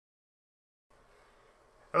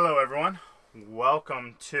Hello, everyone.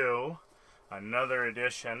 Welcome to another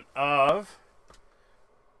edition of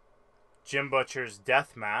Jim Butcher's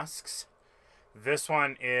Death Masks. This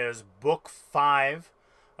one is Book 5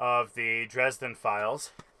 of the Dresden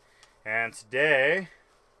Files. And today,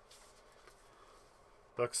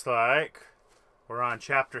 looks like we're on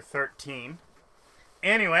Chapter 13.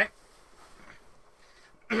 Anyway,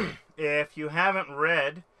 if you haven't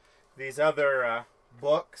read these other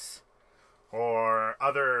books or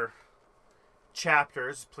other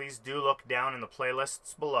chapters, please do look down in the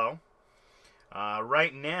playlists below.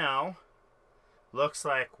 Right now, looks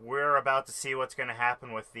like we're about to see what's going to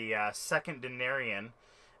happen with the second Denarian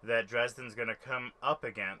that Dresden's going to come up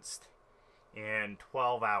against in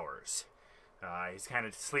 12 hours. He's kind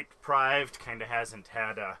of sleep deprived, kind of hasn't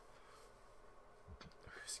had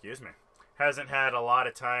a lot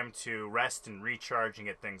of time to rest and recharge and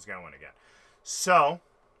get things going again. So,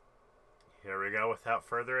 here we go without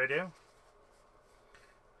further ado.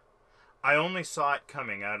 I only saw it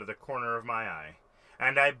coming out of the corner of my eye,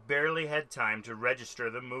 and I barely had time to register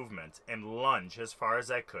the movement and lunge as far as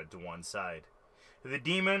I could to one side. The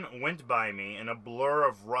demon went by me in a blur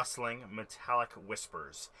of rustling, metallic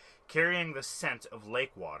whispers, carrying the scent of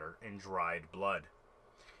lake water and dried blood.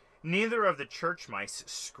 Neither of the church mice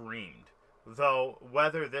screamed, though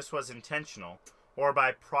whether this was intentional or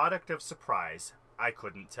by product of surprise, I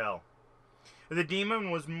couldn't tell. The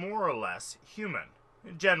demon was more or less human,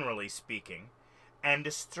 generally speaking, and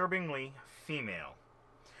disturbingly female.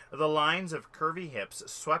 The lines of curvy hips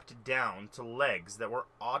swept down to legs that were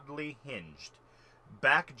oddly hinged,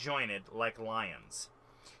 back-jointed like lions.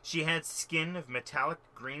 She had skin of metallic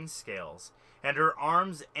green scales, and her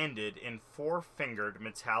arms ended in four-fingered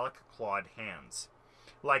metallic clawed hands,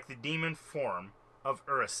 like the demon form of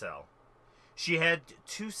Uracel. She had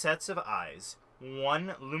two sets of eyes,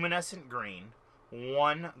 one luminescent green,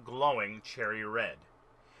 one glowing cherry red,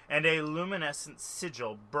 and a luminescent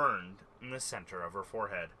sigil burned in the center of her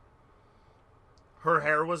forehead. Her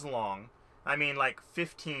hair was long, like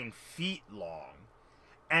 15 feet long,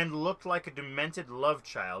 and looked like a demented love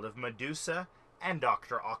child of Medusa and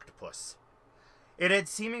Dr. Octopus. It had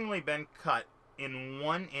seemingly been cut in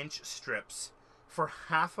 1-inch strips for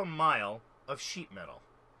half a mile of sheet metal.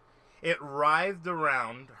 It writhed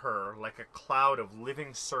around her like a cloud of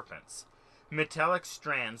living serpents, metallic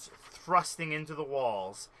strands thrusting into the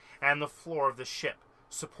walls and the floor of the ship,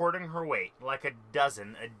 supporting her weight like a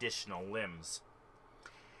dozen additional limbs.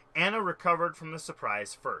 Anna recovered from the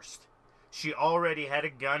surprise first. She already had a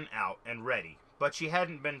gun out and ready, but she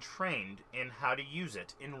hadn't been trained in how to use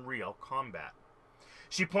it in real combat.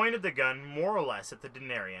 She pointed the gun more or less at the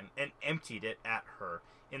Denarian and emptied it at her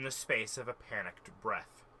in the space of a panicked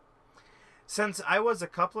breath. Since I was a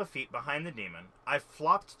couple of feet behind the demon, I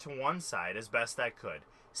flopped to one side as best I could,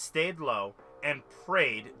 stayed low, and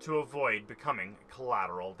prayed to avoid becoming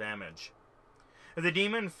collateral damage. The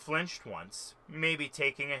demon flinched once, maybe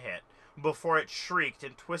taking a hit, before it shrieked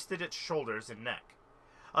and twisted its shoulders and neck.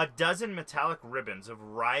 A dozen metallic ribbons of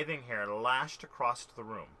writhing hair lashed across the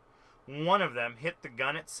room. One of them hit the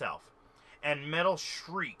gun itself, and metal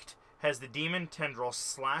shrieked as the demon tendril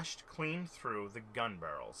slashed clean through the gun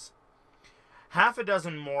barrels. Half a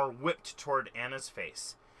dozen more whipped toward Anna's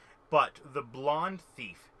face, but the blonde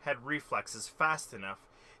thief had reflexes fast enough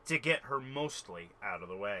to get her mostly out of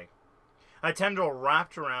the way. A tendril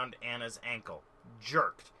wrapped around Anna's ankle,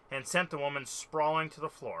 jerked, and sent the woman sprawling to the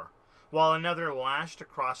floor, while another lashed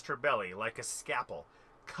across her belly like a scalpel,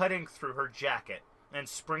 cutting through her jacket and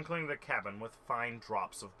sprinkling the cabin with fine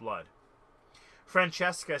drops of blood.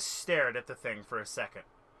 Francesca stared at the thing for a second,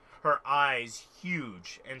 her eyes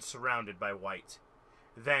huge and surrounded by white.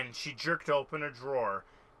 Then she jerked open a drawer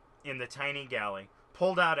in the tiny galley,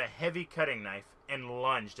 pulled out a heavy cutting knife, and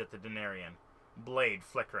lunged at the Denarian, blade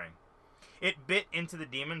flickering. It bit into the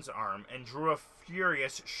demon's arm and drew a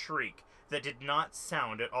furious shriek that did not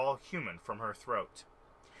sound at all human from her throat.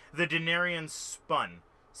 The Denarian spun,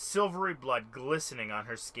 silvery blood glistening on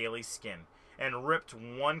her scaly skin, and ripped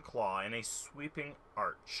one claw in a sweeping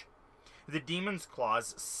arch. The demon's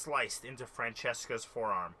claws sliced into Francesca's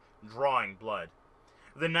forearm, drawing blood.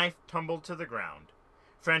 The knife tumbled to the ground.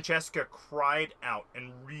 Francesca cried out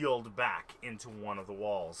and reeled back into one of the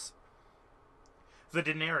walls. The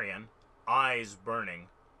Denarian, eyes burning,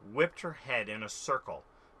 whipped her head in a circle,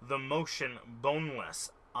 the motion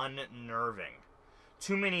boneless, unnerving.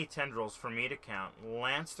 Too many tendrils for me to count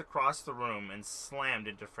lanced across the room and slammed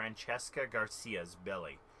into Francesca Garcia's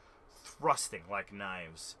belly, thrusting like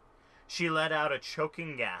knives. She let out a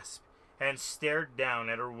choking gasp and stared down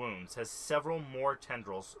at her wounds as several more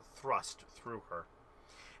tendrils thrust through her.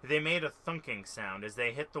 They made a thunking sound as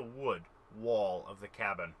they hit the wood wall of the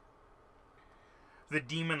cabin. The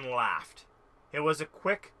demon laughed. It was a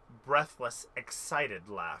quick, breathless, excited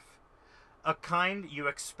laugh. A kind you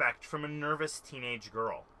expect from a nervous teenage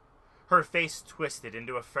girl. Her face twisted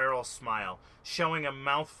into a feral smile, showing a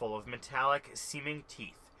mouthful of metallic-seeming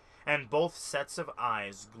teeth, and both sets of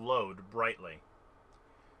eyes glowed brightly.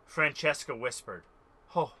 Francesca whispered,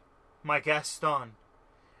 "Oh, my Gaston."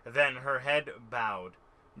 Then her head bowed,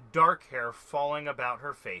 dark hair falling about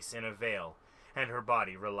her face in a veil, and her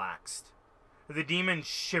body relaxed. The demon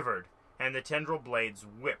shivered, and the tendril blades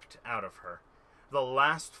whipped out of her, the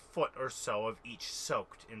last foot or so of each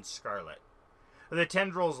soaked in scarlet. The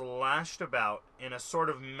tendrils lashed about in a sort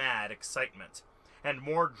of mad excitement, and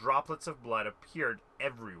more droplets of blood appeared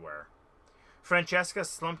everywhere. Francesca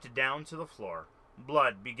slumped down to the floor,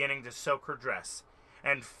 blood beginning to soak her dress,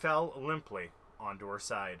 and fell limply onto her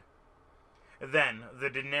side. Then the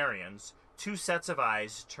Denarians, two sets of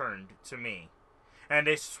eyes, turned to me, and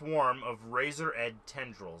a swarm of razor-edged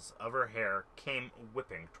tendrils of her hair came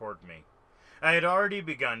whipping toward me. I had already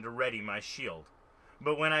begun to ready my shield,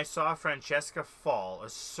 but when I saw Francesca fall, a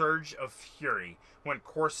surge of fury went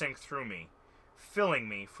coursing through me, filling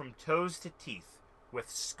me from toes to teeth with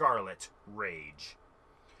scarlet rage.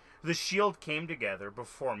 The shield came together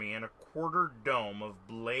before me in a quarter dome of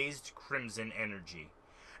blazed crimson energy,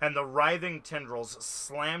 and the writhing tendrils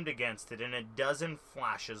slammed against it in a dozen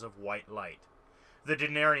flashes of white light. The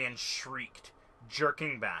Denarian shrieked,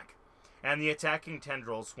 jerking back, and the attacking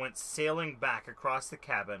tendrils went sailing back across the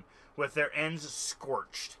cabin with their ends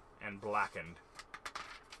scorched and blackened.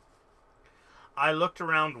 I looked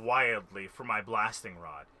around wildly for my blasting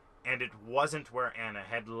rod, and it wasn't where Anna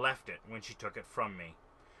had left it when she took it from me.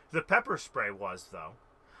 The pepper spray was, though.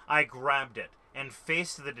 I grabbed it and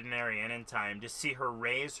faced the Denarian in time to see her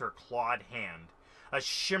raise her clawed hand. A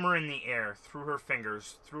shimmer in the air through her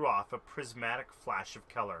fingers threw off a prismatic flash of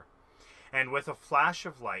color, and with a flash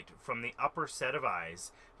of light from the upper set of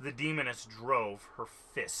eyes, the demoness drove her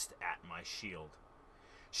fist at my shield.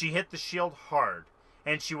 She hit the shield hard,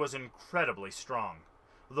 and she was incredibly strong.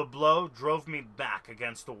 The blow drove me back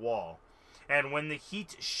against the wall, and when the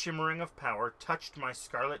heat shimmering of power touched my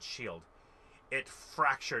scarlet shield, it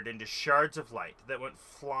fractured into shards of light that went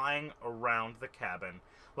flying around the cabin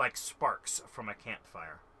like sparks from a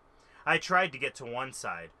campfire. I tried to get to one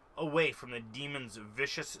side, away from the demon's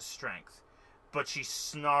vicious strength, but she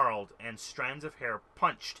snarled and strands of hair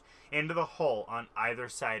punched into the hole on either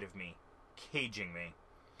side of me, caging me.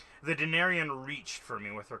 The Denarian reached for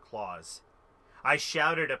me with her claws. I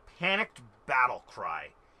shouted a panicked battle cry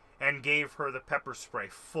and gave her the pepper spray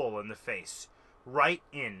full in the face, right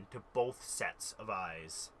into both sets of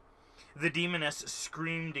eyes. The demoness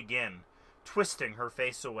screamed again, twisting her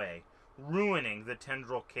face away, ruining the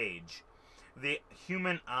tendril cage. The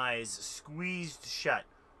human eyes squeezed shut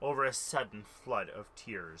over a sudden flood of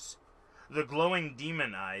tears. The glowing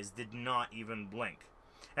demon eyes did not even blink,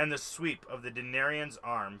 and the sweep of the Denarian's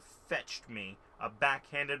arm fetched me a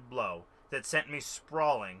backhanded blow that sent me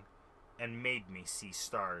sprawling and made me see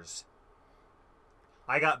stars.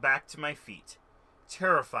 I got back to my feet,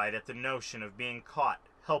 terrified at the notion of being caught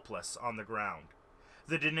helpless on the ground.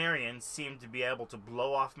 The Denarian seemed to be able to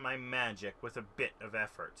blow off my magic with a bit of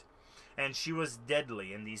effort, and she was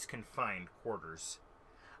deadly in these confined quarters.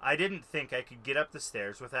 I didn't think I could get up the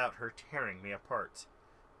stairs without her tearing me apart,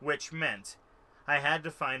 which meant I had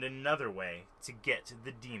to find another way to get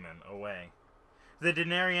the demon away. The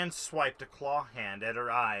Denarian swiped a claw hand at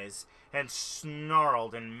her eyes and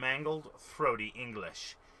snarled in mangled, throaty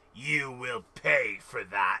English, "You will pay for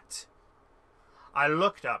that." I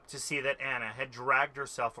looked up to see that Anna had dragged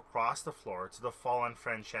herself across the floor to the fallen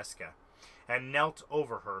Francesca and knelt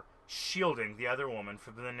over her, shielding the other woman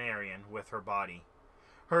from the Denarian with her body.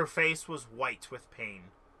 Her face was white with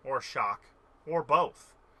pain, or shock, or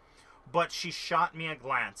both. But she shot me a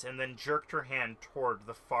glance and then jerked her hand toward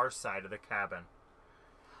the far side of the cabin.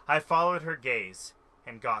 I followed her gaze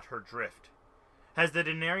and got her drift. As the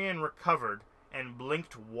Denarian recovered and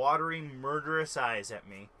blinked watery, murderous eyes at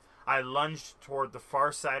me, I lunged toward the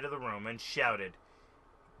far side of the room and shouted,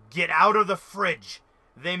 "Get out of the fridge!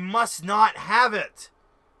 They must not have it!"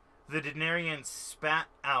 The Denarian spat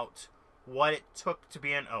out what it took to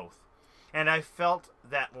be an oath, and I felt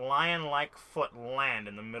that lion-like foot land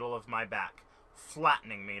in the middle of my back,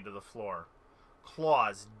 flattening me to the floor,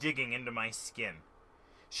 claws digging into my skin.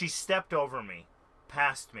 She stepped over me,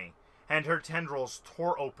 past me, and her tendrils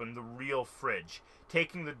tore open the real fridge,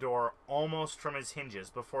 taking the door almost from its hinges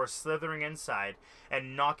before slithering inside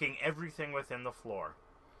and knocking everything within the floor.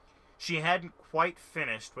 She hadn't quite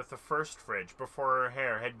finished with the first fridge before her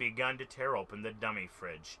hair had begun to tear open the dummy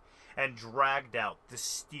fridge and dragged out the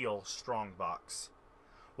steel strongbox.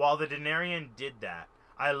 While the Denarian did that,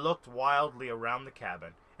 I looked wildly around the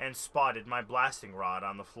cabin and spotted my blasting rod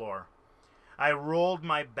on the floor. I rolled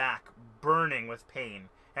my back, burning with pain,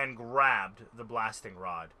 and grabbed the blasting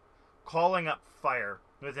rod. Calling up fire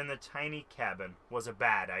within the tiny cabin was a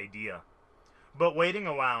bad idea. But waiting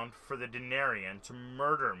around for the Denarian to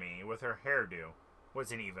murder me with her hairdo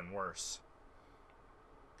was an even worse.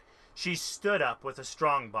 She stood up with a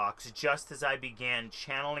strongbox just as I began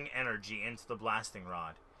channeling energy into the blasting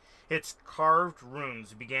rod. Its carved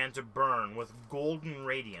runes began to burn with golden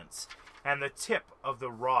radiance, and the tip of the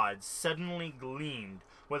rod suddenly gleamed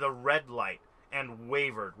with a red light and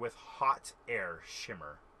wavered with hot air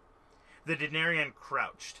shimmer. The Denarian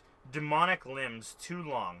crouched, demonic limbs too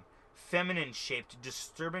long, feminine-shaped,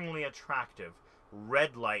 disturbingly attractive.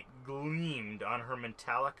 Red light gleamed on her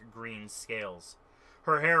metallic green scales.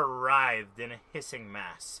 Her hair writhed in a hissing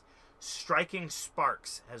mass, striking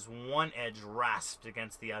sparks as one edge rasped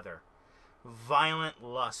against the other. Violent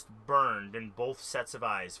lust burned in both sets of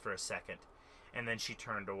eyes for a second, and then she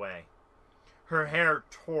turned away. Her hair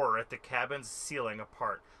tore at the cabin's ceiling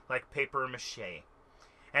apart like paper mache,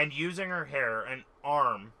 and using her hair, an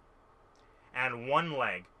arm, and one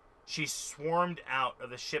leg, she swarmed out of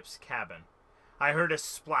the ship's cabin. I heard a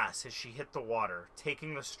splash as she hit the water,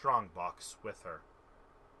 taking the strongbox with her.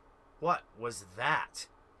 "What was that?"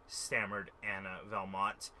 stammered Anna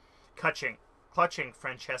Velmont, clutching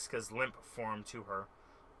Francesca's limp form to her.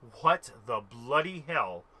 "What the bloody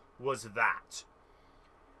hell was that?"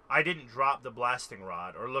 I didn't drop the blasting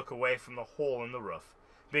rod or look away from the hole in the roof,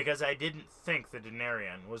 because I didn't think the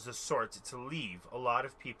Denarian was the sort to leave a lot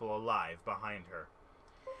of people alive behind her.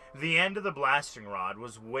 The end of the blasting rod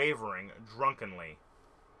was wavering drunkenly.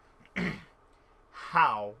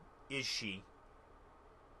 "How is she?"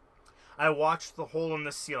 I watched the hole in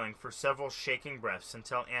the ceiling for several shaking breaths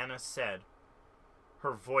until Anna said,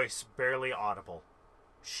 her voice barely audible,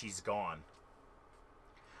 "She's gone."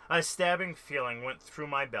 A stabbing feeling went through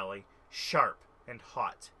my belly, sharp and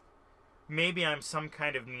hot. Maybe I'm some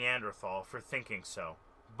kind of Neanderthal for thinking so,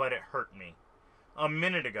 but it hurt me. A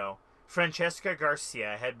minute ago, Francesca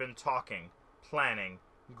Garcia had been talking, planning,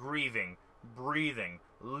 grieving, breathing,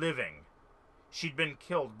 living. She'd been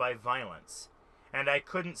killed by violence, and I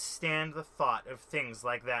couldn't stand the thought of things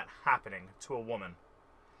like that happening to a woman.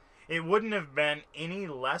 It wouldn't have been any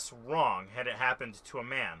less wrong had it happened to a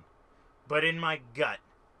man, but in my gut,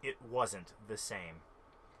 it wasn't the same.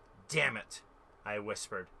 "Damn it," I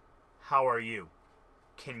whispered. "How are you?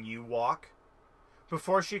 Can you walk?"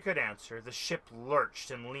 Before she could answer, the ship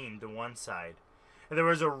lurched and leaned to one side. There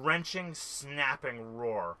was a wrenching, snapping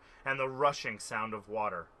roar and the rushing sound of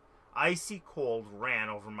water. Icy cold ran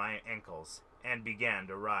over my ankles and began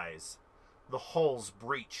to rise. "The hull's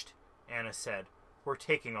breached," Anna said. "We're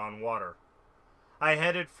taking on water." I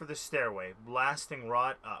headed for the stairway, blasting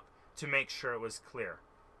rod up to make sure it was clear.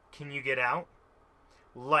 "Can you get out?"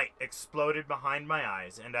 Light exploded behind my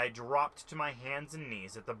eyes, and I dropped to my hands and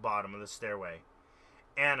knees at the bottom of the stairway.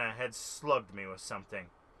 Anna had slugged me with something.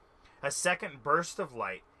 A second burst of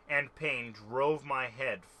light and pain drove my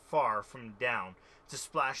head far from down to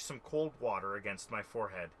splash some cold water against my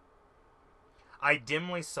forehead. I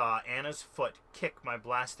dimly saw Anna's foot kick my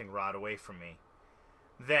blasting rod away from me.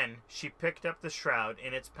 Then she picked up the shroud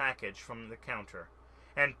in its package from the counter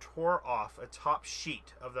and tore off a top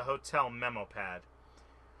sheet of the hotel memo pad.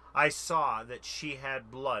 I saw that she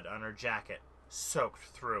had blood on her jacket, soaked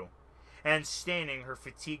through, and staining her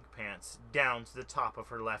fatigue pants down to the top of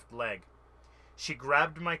her left leg. She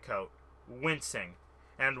grabbed my coat, wincing,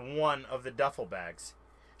 and one of the duffel bags.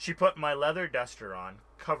 She put my leather duster on,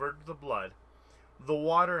 covered the blood. The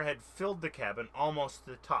water had filled the cabin almost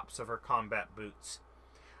to the tops of her combat boots.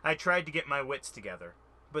 I tried to get my wits together,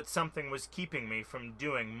 but something was keeping me from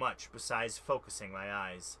doing much besides focusing my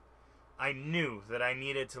eyes. I knew that I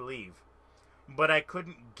needed to leave, but I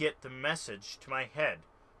couldn't get the message to my head,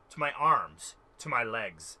 to my arms, to my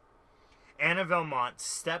legs. Anna Velmont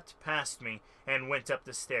stepped past me and went up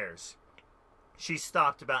the stairs. She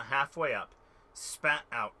stopped about halfway up, spat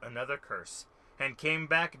out another curse, and came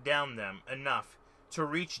back down them enough to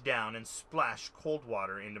reach down and splash cold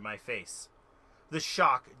water into my face. The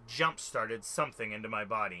shock jump-started something into my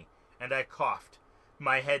body, and I coughed,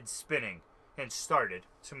 my head spinning, and started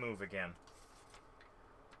to move again.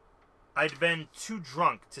 I'd been too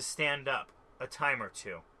drunk to stand up a time or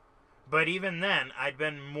two, but even then I'd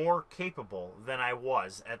been more capable than I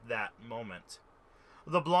was at that moment.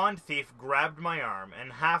 The blonde thief grabbed my arm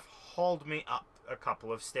and half hauled me up a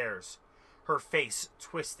couple of stairs, her face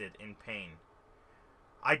twisted in pain.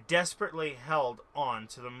 I desperately held on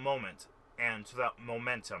to the moment and to the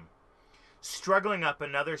momentum, struggling up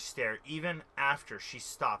another stair even after she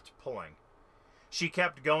stopped pulling. She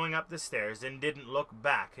kept going up the stairs and didn't look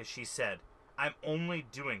back as she said, "I'm only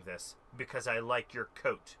doing this because I like your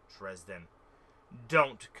coat, Dresden.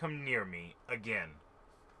 Don't come near me again."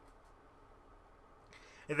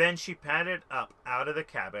 Then she padded up out of the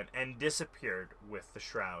cabin and disappeared with the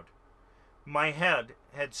shroud. My head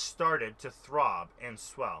had started to throb and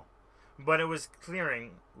swell, but it was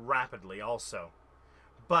clearing rapidly also.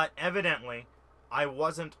 But evidently, I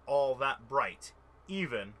wasn't all that bright,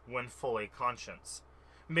 even when fully conscious,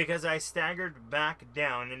 because I staggered back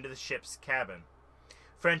down into the ship's cabin.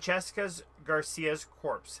 Francesca Garcia's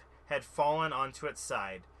corpse had fallen onto its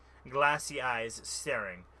side, glassy eyes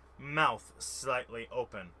staring, mouth slightly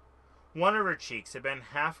open. One of her cheeks had been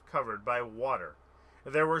half covered by water.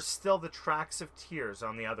 There were still the tracks of tears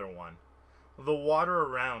on the other one. The water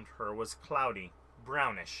around her was cloudy,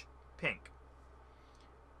 brownish, pink.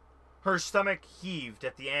 Her stomach heaved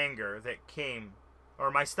at the anger that came, or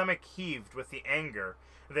my stomach heaved with the anger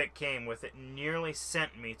that came with it, nearly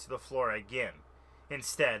sent me to the floor again.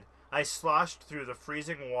 Instead, I sloshed through the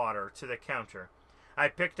freezing water to the counter. I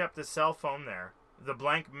picked up the cell phone there, the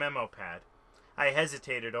blank memo pad. I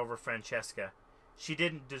hesitated over Francesca. She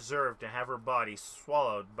didn't deserve to have her body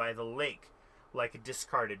swallowed by the lake like a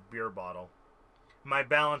discarded beer bottle. My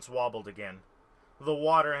balance wobbled again. The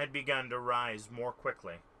water had begun to rise more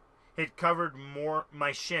quickly. It covered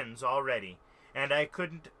my shins already, and I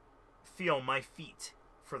couldn't feel my feet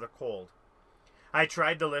for the cold. I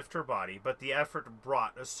tried to lift her body, but the effort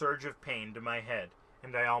brought a surge of pain to my head,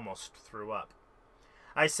 and I almost threw up.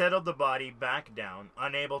 I settled the body back down,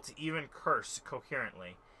 unable to even curse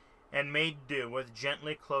coherently, and made do with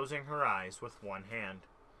gently closing her eyes with one hand.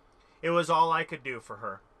 It was all I could do for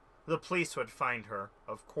her. The police would find her,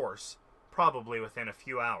 of course, probably within a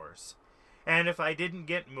few hours. And if I didn't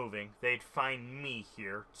get moving, they'd find me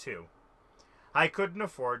here, too. I couldn't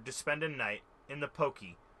afford to spend a night in the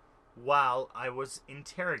pokey while I was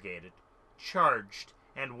interrogated, charged,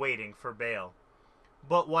 and waiting for bail.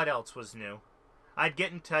 But what else was new? I'd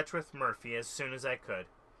get in touch with Murphy as soon as I could.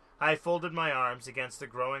 I folded my arms against the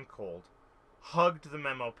growing cold, hugged the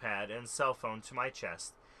memo pad and cell phone to my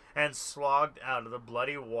chest, and slogged out of the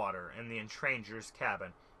bloody water in the entranger's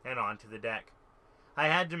cabin and onto the deck. I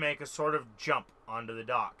had to make a sort of jump onto the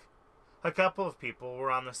dock. A couple of people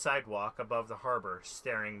were on the sidewalk above the harbor,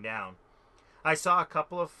 staring down. I saw a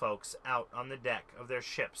couple of folks out on the deck of their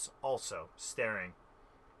ships also staring.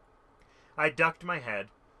 I ducked my head,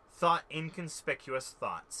 thought inconspicuous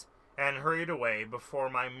thoughts, and hurried away before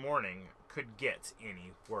my morning could get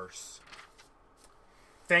any worse.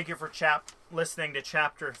 Thank you for listening to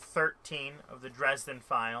Chapter 13 of the Dresden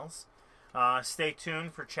Files. Stay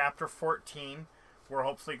tuned for Chapter 14. We're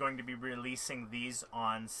hopefully going to be releasing these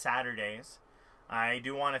on Saturdays. I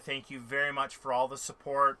do want to thank you very much for all the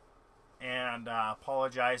support and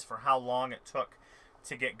apologize for how long it took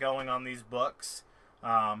to get going on these books.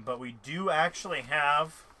 But we do actually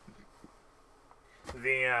have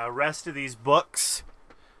the rest of these books.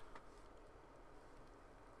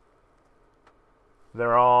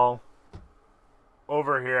 They're all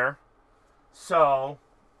over here. So,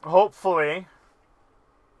 hopefully,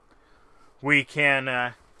 we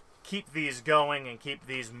can keep these going and keep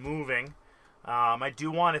these moving. I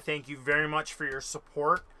do want to thank you very much for your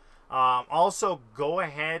support. Also, go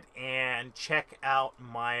ahead and check out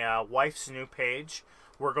my wife's new page.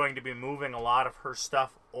 We're going to be moving a lot of her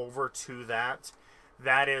stuff over to that.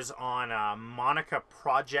 That is on Monica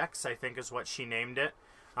Projects, I think is what she named it.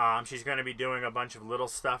 She's going to be doing a bunch of little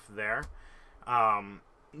stuff there.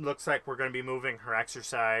 Looks like we're going to be moving her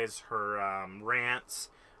exercise, her rants,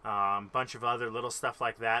 bunch of other little stuff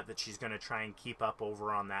like that she's going to try and keep up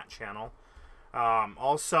over on that channel.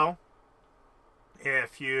 Also,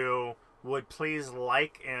 if you would please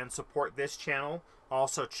like and support this channel,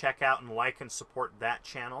 also check out and like and support that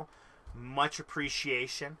channel. Much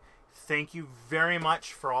appreciation. Thank you very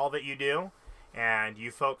much for all that you do, and you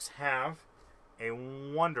folks have a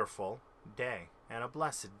wonderful day and a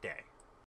blessed day.